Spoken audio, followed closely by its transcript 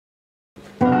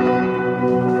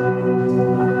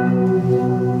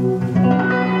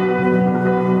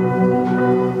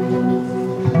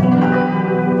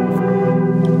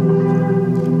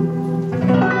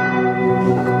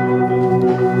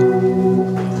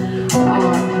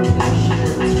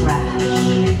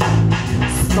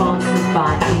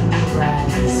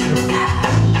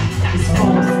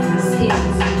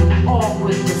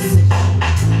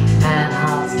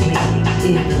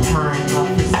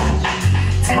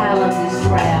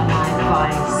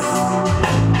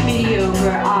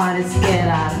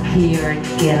here and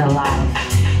get a life.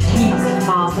 Heaps of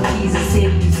masterpieces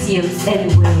in museums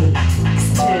anyway.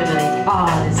 Exterminate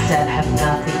artists that have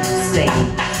nothing to say.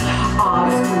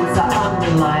 Art schools are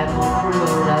unreliable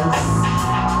promoters,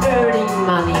 earning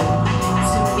money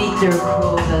to meet their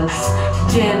quotas,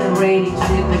 generating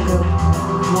typical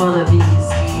wannabes,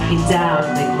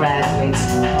 endowing the graduates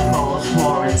false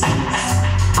warranties.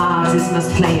 Artists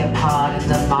must play a part in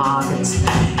the market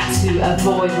to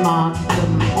avoid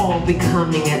martyrdom or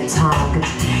becoming a target.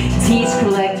 Teach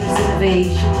collectors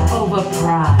innovation over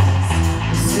price.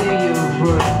 Pursue your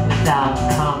work without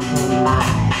compromise.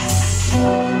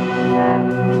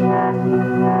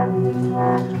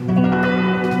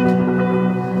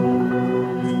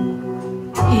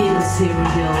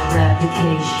 Immaterial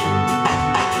replication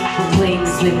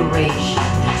proclaims liberation,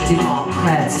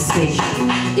 democratization.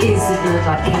 Is it not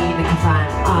arcane to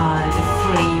confine art in a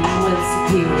frame when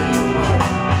superior work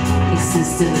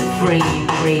exists in the frame?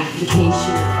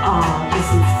 Reification of art is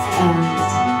its end.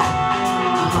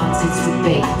 Context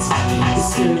debate,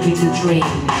 disturbing the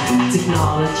dream.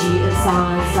 Technology and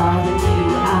science are the new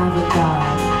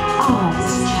avant-garde. Art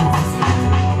is just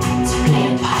to play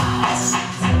a part.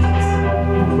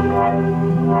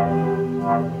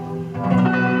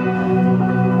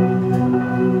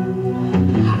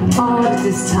 Art at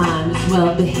this time is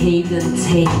well behaved and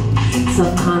tame,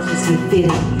 self-consciously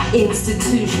fitting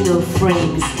institutional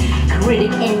frames.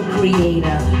 Critic and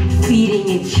creator feeding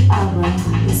each other.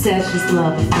 Incestuous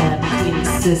love affair between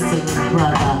sister and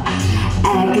brother.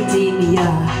 Academia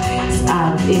is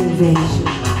out of innovation.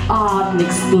 Art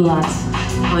mixed blood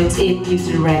points in new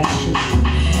direction.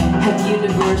 Have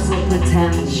universal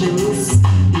pretensions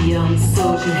beyond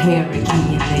social hierarchy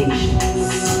in nations.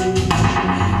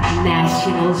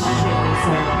 National shows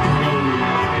are played,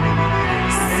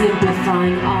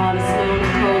 simplifying art is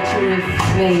monoculture of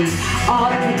faith.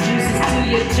 Art producers, do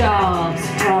your jobs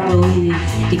properly,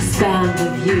 expand the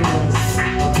viewer's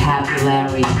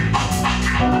vocabulary.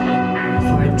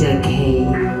 For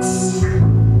decades,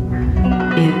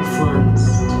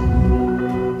 influenced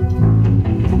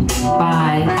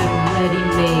by the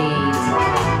ready-made.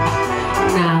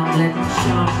 Now let the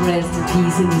sharp rest in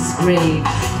peace in his grave.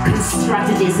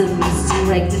 Constructivism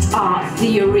misdirected art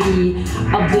theory,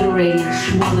 obliterate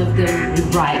each one of them,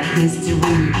 rewrite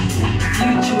history.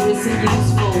 Futurism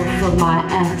useful for my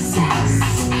access.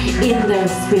 In their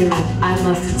spirit, I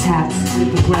must adapt to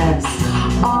progress.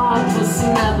 Art was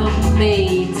never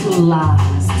made to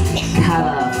last. Cut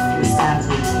off your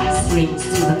static strings to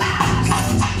the past.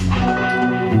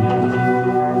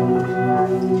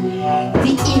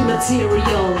 The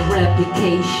immaterial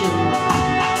replication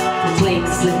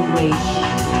proclaims liberation,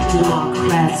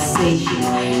 democratization.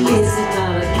 Is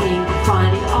another king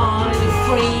finding art in a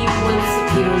frame when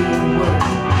superior work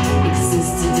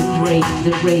exists to degrade?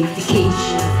 The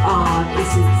reification of art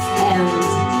is its end.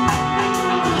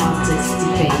 Context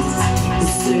debates, the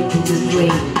circle of the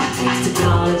brain.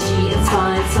 Technology and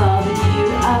science are